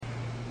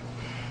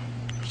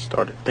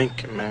started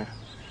thinking, man.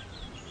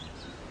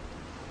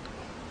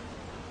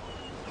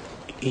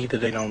 Either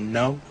they don't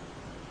know,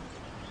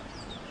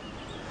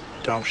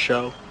 don't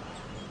show,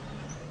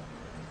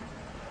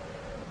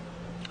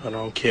 or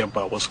don't care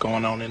about what's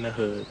going on in the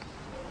hood.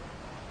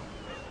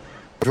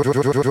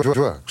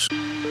 Drugs.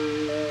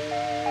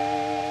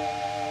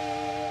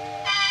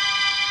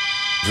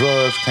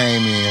 Drugs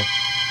came in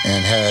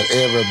and had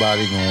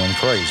everybody going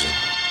crazy.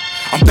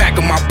 I'm back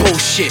on my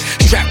bullshit,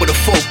 strapped with a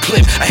full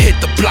clip. I hit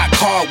the block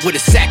hard with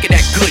a sack of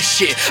that good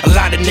shit. A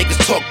lot of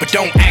niggas talk but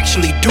don't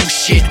actually do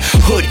shit.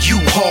 Hood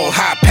U-Haul,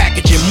 high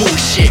packaging, move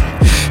shit.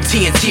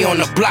 TNT on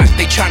the block,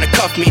 they tryna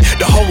cuff me.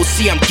 The hoes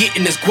see I'm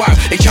getting this guap,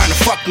 they tryna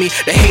fuck me.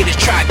 The haters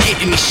try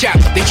getting me shot,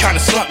 they tryna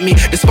slump me.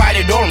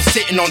 Despite it all, I'm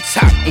sitting on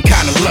top, I'm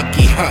kinda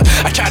lucky, huh?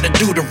 I tried to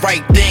do the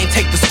right thing,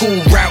 take the school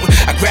route.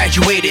 I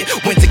graduated,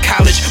 went to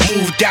college,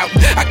 moved out.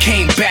 I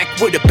came back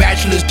with a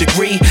bachelor's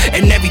degree,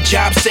 and every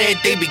job said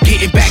they be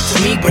getting back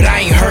to me, but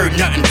I ain't heard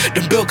nothing.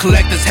 The bill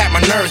collectors had my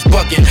nerves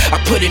bucking. I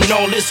put in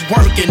all this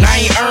work and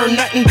I ain't earned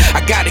nothing.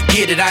 I gotta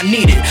get it, I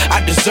need it,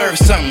 I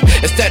deserve something,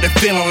 instead of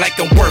feeling like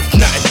I'm worth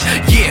nothing.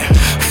 Yeah,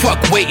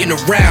 fuck waiting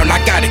around, I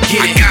gotta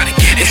get it.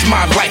 It's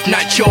my life,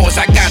 not yours,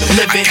 I gotta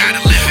live it.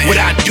 What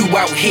I do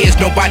out here is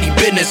nobody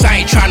business.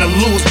 I ain't tryna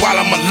lose while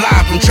I'm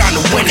alive, I'm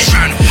tryna win it.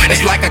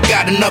 It's like I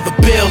got another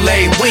bill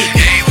every week.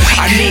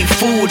 I need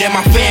food and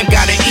my fam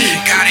gotta eat.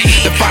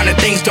 The finer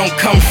things don't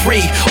come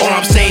free. All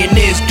I'm saying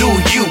is do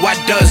you, I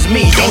does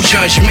me, don't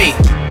judge me.